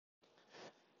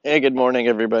Hey, good morning,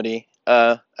 everybody.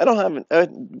 I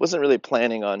wasn't really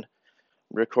planning on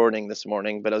recording this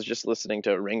morning, but I was just listening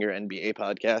to a Ringer NBA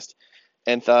podcast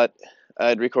and thought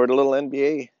I'd record a little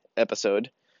NBA episode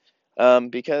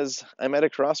because I'm at a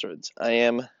crossroads. I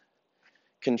am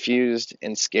confused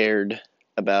and scared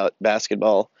about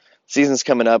basketball. Season's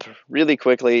coming up really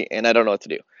quickly, and I don't know what to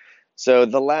do. So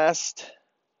the last,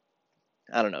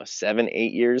 I don't know, 7,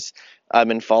 8 years, I've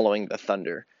been following the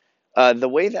Thunder. The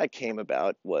way that came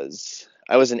about was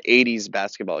I was an 80s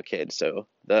basketball kid, so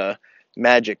the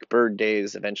Magic Bird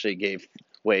days eventually gave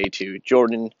way to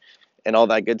Jordan and all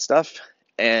that good stuff.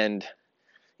 And,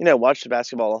 watched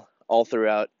basketball all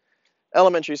throughout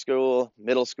elementary school,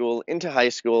 middle school, into high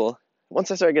school. Once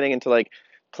I started getting into like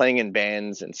playing in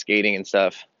bands and skating and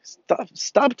stuff,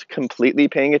 stopped completely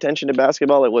paying attention to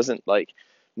basketball. It wasn't like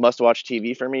must watch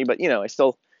TV for me, but I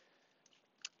still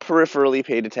peripherally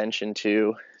paid attention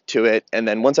to it. And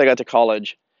then once I got to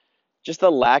college, just the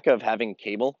lack of having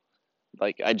cable,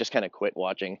 like I just kind of quit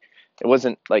watching. It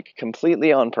wasn't like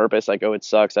completely on purpose, like oh it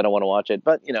sucks, I don't want to watch it,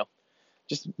 but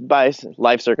just by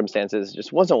life circumstances,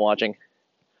 just wasn't watching.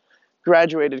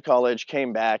 Graduated college,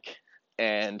 came back,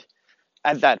 and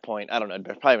at that point, I don't know,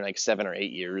 probably like 7 or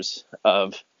 8 years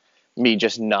of me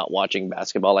just not watching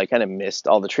basketball. I kind of missed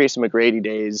all the Tracy McGrady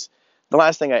days. The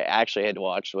last thing I actually had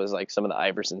watched was like some of the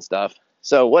Iverson stuff.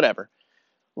 So whatever.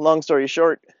 Long story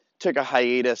short, took a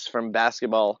hiatus from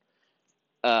basketball,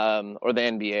 or the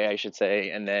NBA, I should say,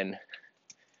 and then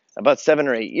about 7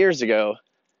 or 8 years ago,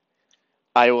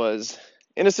 I was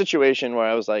in a situation where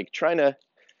I was like trying to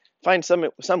find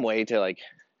some way to like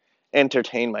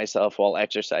entertain myself while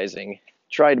exercising.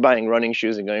 Tried buying running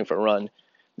shoes and going for a run.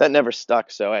 That never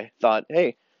stuck, so I thought,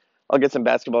 hey, I'll get some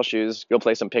basketball shoes, go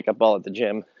play some pickup ball at the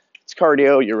gym. It's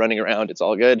cardio, you're running around, it's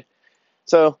all good.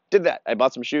 So did that. I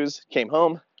bought some shoes, came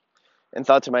home, and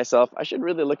thought to myself, I should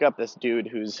really look up this dude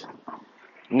whose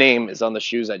name is on the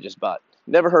shoes I just bought.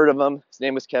 Never heard of him. His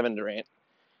name was Kevin Durant.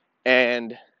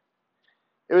 And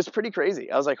it was pretty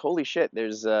crazy. I was like, holy shit,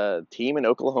 there's a team in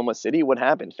Oklahoma City. What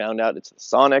happened? Found out it's the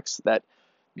Sonics that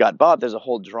got bought. There's a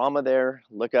whole drama there.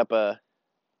 Look up I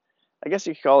guess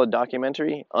you could call it a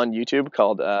documentary on YouTube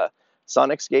called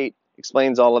Sonics Gate.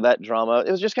 Explains all of that drama.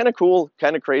 It was just kind of cool,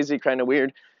 kind of crazy, kind of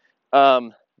weird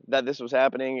that this was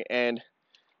happening, and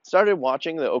started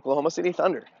watching the Oklahoma City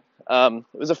Thunder. It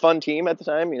was a fun team at the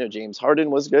time. James Harden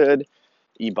was good.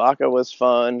 Ibaka was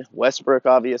fun. Westbrook,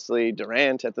 obviously.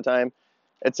 Durant at the time,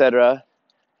 etc.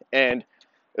 And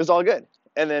it was all good.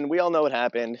 And then we all know what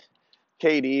happened.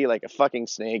 KD, like a fucking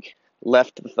snake,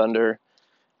 left the Thunder,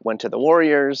 went to the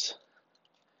Warriors,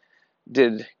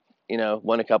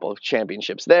 won a couple of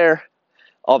championships there.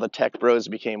 All the tech bros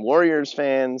became Warriors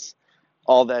fans,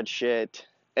 all that shit.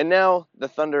 And now the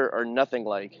Thunder are nothing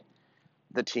like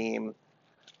the team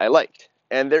I liked.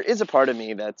 And there is a part of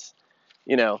me that's,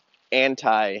 you know,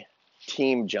 anti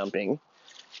team jumping,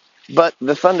 but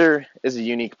the Thunder is a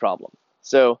unique problem.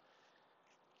 So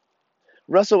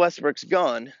Russell Westbrook's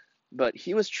gone, but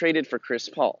he was traded for Chris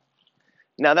Paul.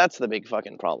 Now that's the big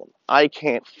fucking problem. I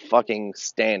can't fucking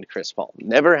stand Chris Paul.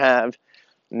 Never have,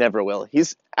 never will.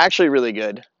 He's actually really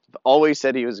good. I've always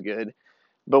said he was good.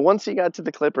 But once he got to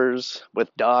the Clippers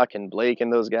with Doc and Blake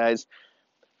and those guys,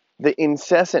 the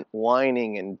incessant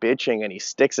whining and bitching, and he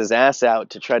sticks his ass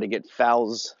out to try to get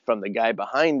fouls from the guy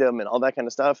behind him and all that kind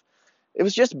of stuff. It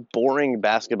was just boring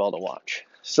basketball to watch.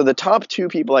 So the top two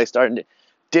people I started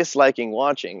disliking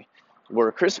watching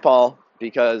were Chris Paul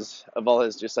because of all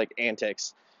his just like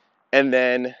antics, and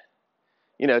then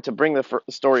to bring the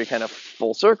story kind of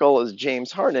full circle is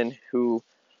James Harden, who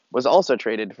was also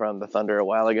traded from the Thunder a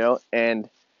while ago, and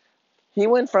he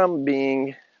went from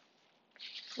being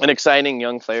an exciting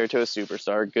young player to a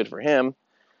superstar. Good for him.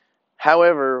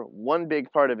 However, one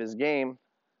big part of his game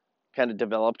kind of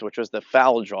developed, which was the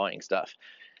foul drawing stuff.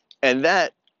 And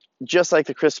that, just like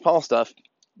the Chris Paul stuff,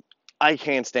 I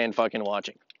can't stand fucking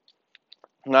watching.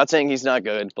 I'm not saying he's not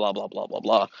good, blah, blah, blah, blah,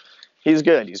 blah. He's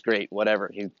good. He's great,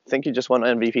 whatever. I think he just won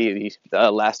MVP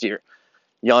last year.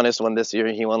 Giannis won this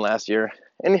year. He won last year.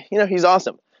 And, he's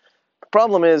awesome. The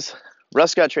problem is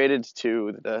Russ got traded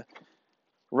to the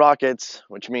Rockets,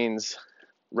 which means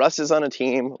Russ is on a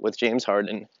team with James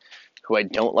Harden, who I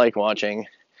don't like watching,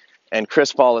 and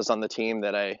Chris Paul is on the team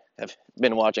that I have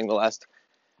been watching the last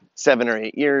 7 or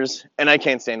 8 years, and I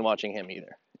can't stand watching him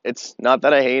either. It's not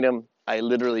that I hate him. I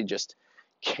literally just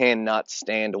cannot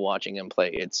stand watching him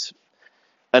play. It's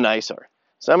an eyesore.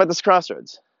 So I'm at this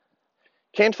crossroads.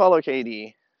 Can't follow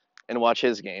KD and watch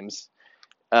his games.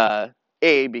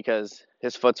 A, because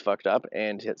his foot's fucked up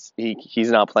and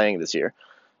he's not playing this year.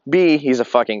 B, he's a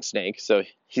fucking snake, so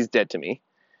he's dead to me.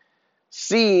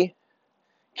 C,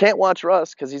 can't watch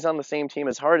Russ because he's on the same team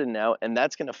as Harden now, and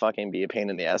that's going to fucking be a pain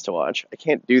in the ass to watch. I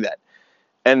can't do that.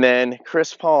 And then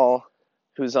Chris Paul,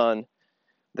 who's on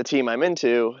the team I'm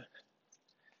into,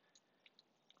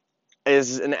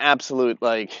 is an absolute,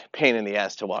 like, pain in the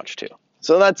ass to watch, too.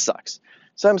 So that sucks.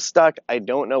 So I'm stuck. I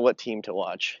don't know what team to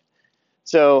watch.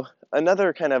 So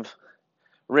another kind of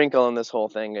wrinkle in this whole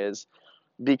thing is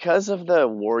because of the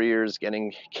Warriors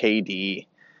getting KD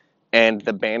and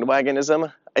the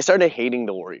bandwagonism, I started hating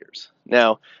the Warriors.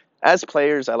 Now, as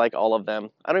players, I like all of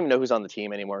them. I don't even know who's on the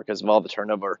team anymore because of all the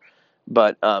turnover.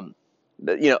 But, of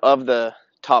the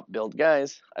top build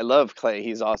guys, I love Clay.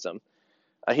 He's awesome.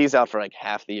 He's out for like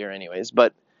half the year anyways.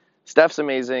 But Steph's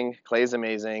amazing. Clay's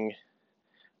amazing.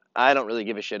 I don't really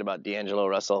give a shit about D'Angelo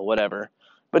Russell, whatever.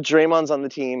 But Draymond's on the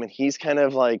team, and he's kind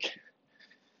of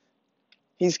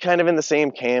in the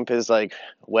same camp as like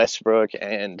Westbrook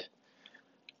and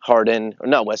Harden, or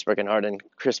not Westbrook and Harden,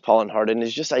 Chris Paul and Harden.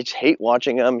 Is just, I just hate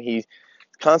watching him. He's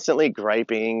constantly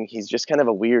griping. He's just kind of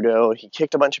a weirdo. He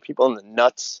kicked a bunch of people in the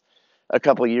nuts a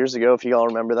couple years ago, if you all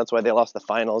remember. That's why they lost the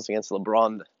finals against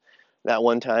LeBron that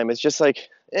one time. It's just like,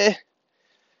 eh.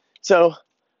 So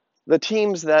the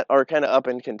teams that are kind of up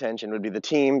in contention would be the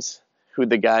teams who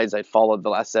the guys I followed the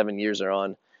last 7 years are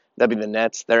on. That'd be the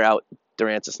Nets. They're out.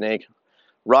 Durant's a snake.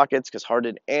 Rockets, because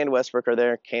Harden and Westbrook are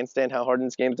there. Can't stand how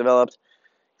Harden's game's developed.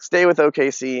 Stay with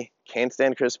OKC. Can't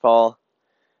stand Chris Paul.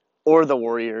 Or the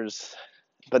Warriors.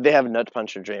 But they have nut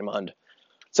puncher Draymond.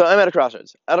 So I'm at a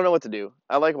crossroads. I don't know what to do.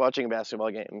 I like watching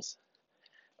basketball games.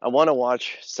 I want to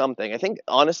watch something. I think,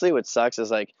 honestly, what sucks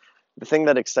is, like, the thing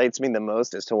that excites me the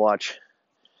most is to watch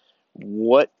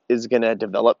what is going to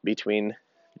develop between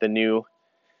the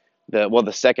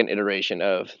second iteration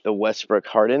of the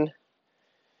Westbrook-Harden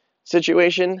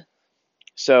situation.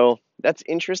 So that's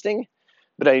interesting,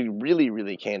 but I really,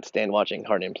 really can't stand watching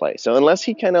Harden play. So unless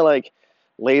he kind of, like,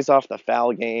 lays off the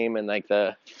foul game and, like,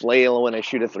 the flail when I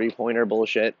shoot a three-pointer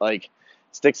bullshit, like,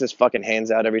 sticks his fucking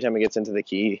hands out every time he gets into the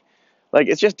key, like,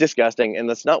 it's just disgusting, and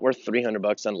that's not worth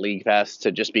 $300 on League Pass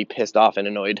to just be pissed off and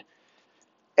annoyed.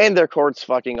 And their court's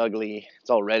fucking ugly. It's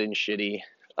all red and shitty.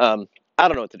 I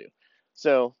don't know what to do.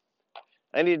 So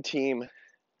I need a team.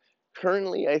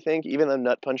 Currently, I think, even though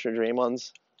Nut Puncher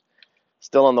Draymond's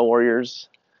still on the Warriors,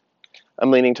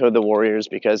 I'm leaning toward the Warriors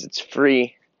because it's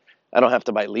free. I don't have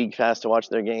to buy League Pass to watch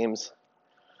their games.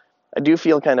 I do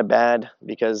feel kind of bad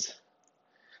because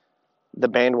the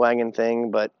bandwagon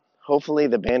thing, but hopefully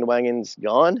the bandwagon's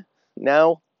gone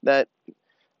now that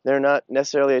they're not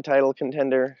necessarily a title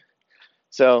contender.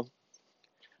 So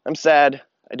I'm sad.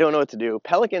 I don't know what to do.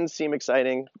 Pelicans seem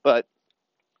exciting, but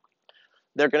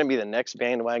they're going to be the next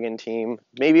bandwagon team.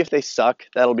 Maybe if they suck,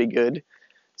 that'll be good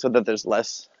so that there's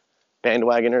less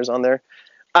bandwagoners on there.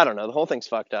 I don't know. The whole thing's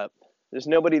fucked up. There's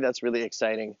nobody that's really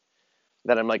exciting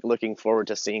that I'm, like, looking forward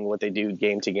to seeing what they do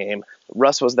game to game.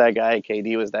 Russ was that guy.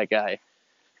 KD was that guy.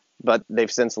 But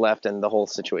they've since left and the whole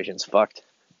situation's fucked.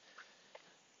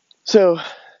 So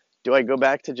do I go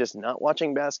back to just not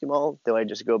watching basketball? Do I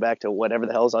just go back to whatever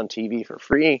the hell's on TV for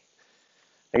free?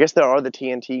 I guess there are the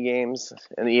TNT games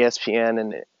and the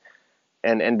ESPN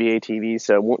and NBA TV,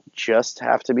 so it won't just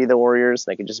have to be the Warriors.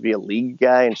 I could just be a league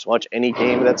guy and just watch any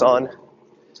game that's on.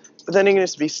 But then you're going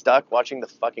to be stuck watching the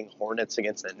fucking Hornets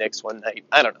against the Knicks one night.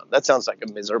 I don't know. That sounds like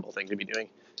a miserable thing to be doing.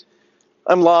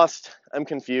 I'm lost. I'm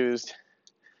confused.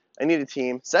 I need a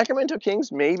team. Sacramento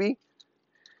Kings, maybe.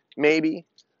 Maybe.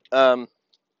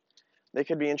 They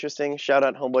could be interesting. Shout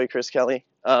out homeboy Chris Kelly.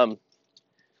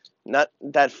 Not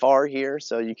that far here,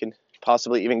 so you can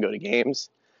possibly even go to games.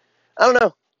 I don't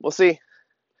know. We'll see.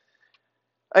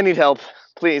 I need help.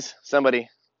 Please, somebody.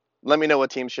 Let me know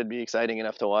what team should be exciting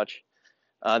enough to watch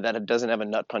that it doesn't have a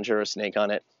nut puncher or a snake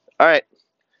on it. All right.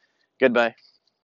 Goodbye.